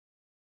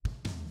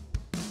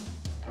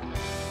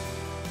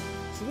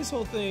So this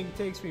whole thing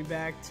takes me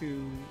back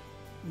to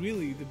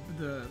really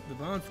the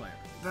bonfire.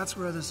 That's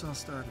where this all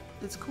started.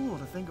 It's cool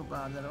to think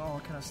about that it all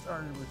kind of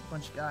started with a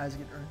bunch of guys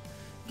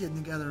getting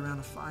together around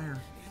a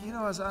fire. You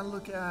know, as I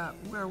look at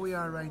where we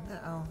are right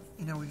now,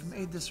 you know, we've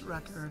made this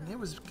record, and it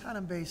was kind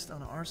of based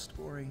on our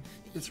story.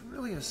 It's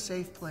really a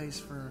safe place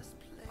for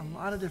a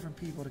lot of different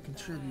people to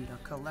contribute, a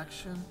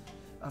collection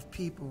of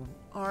people,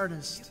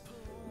 artists,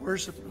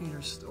 worship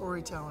leaders,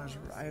 storytellers,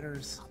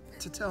 writers,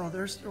 to tell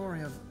their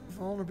story of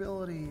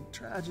vulnerability,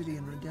 tragedy,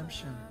 and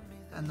redemption,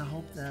 and the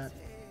hope that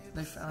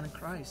they found in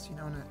Christ, you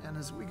know, and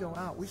as we go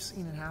out, we've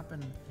seen it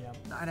happen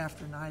night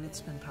after night.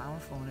 It's been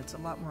powerful, and it's a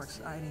lot more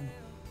exciting,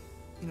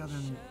 you know,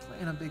 than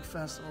playing a big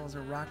festival as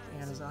a rock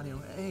band as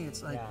Audio A.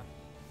 It's like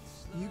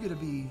you get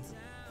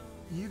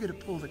to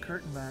pull the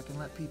curtain back and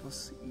let people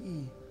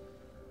see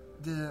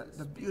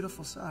the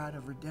beautiful side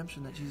of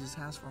redemption that Jesus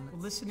has for them.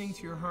 Listening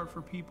to your heart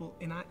for people,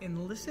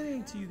 and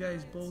listening to you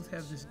guys both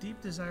have this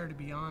deep desire to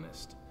be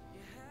honest,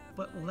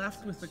 but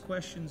left with the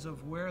questions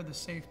of where are the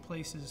safe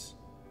places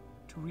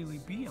to really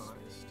be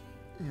honest.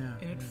 Yeah.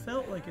 And it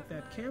felt like at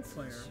that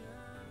campfire,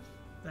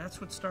 that's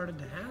what started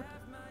to happen.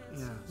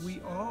 Yeah. We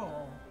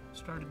all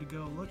started to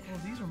go, look, well,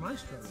 these are my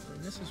struggles,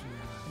 and this is,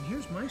 and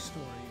here's my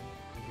story.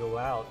 We go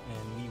out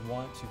and we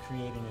want to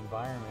create an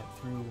environment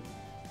through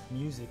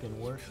music and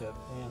worship,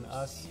 and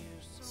us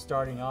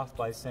starting off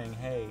by saying,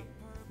 hey,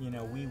 you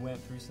know, we went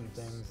through some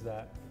things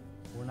that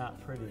were not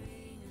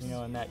pretty, you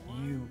know, and that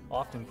you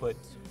often put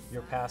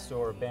your pastor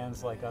or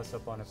bands like us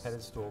up on a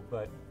pedestal,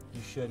 but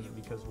you shouldn't,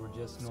 because we're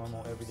just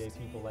normal, everyday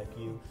people like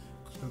you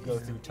who go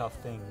through tough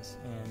things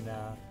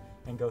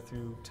and go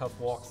through tough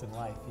walks in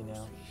life, you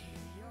know.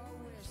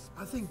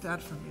 I think that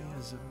for me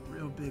is a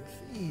real big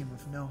theme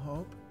of No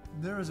Hope.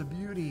 There is a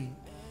beauty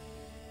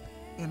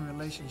in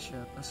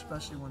relationship,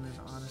 especially when there's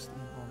honesty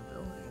and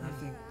vulnerability, and I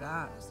think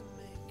that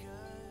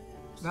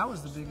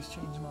was the biggest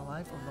change in my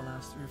life over the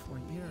last 3 or 4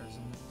 years,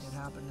 and it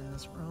happened in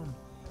this room.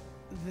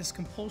 This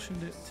compulsion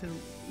to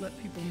let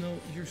people know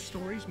your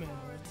stories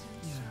matter.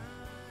 Yeah.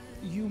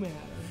 You matter.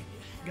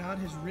 God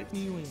has written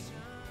you in.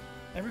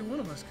 Every one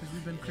of us, because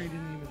we've been created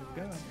in the image of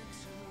God.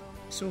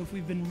 So if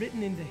we've been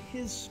written into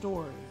His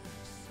story,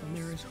 then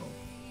there is hope.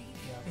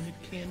 And it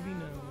can be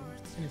known,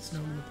 and it's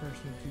known in the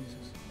person of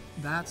Jesus.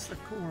 That's the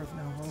core of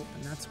No Hope,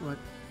 and that's what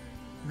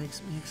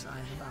makes me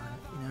excited about it.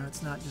 You know,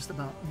 it's not just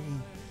about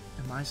me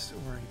and my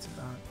story. It's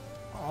about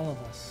all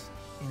of us,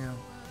 you know,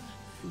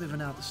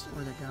 living out the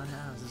story that God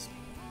has, this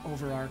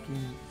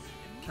overarching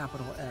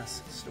capital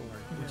S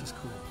story, which is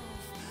cool.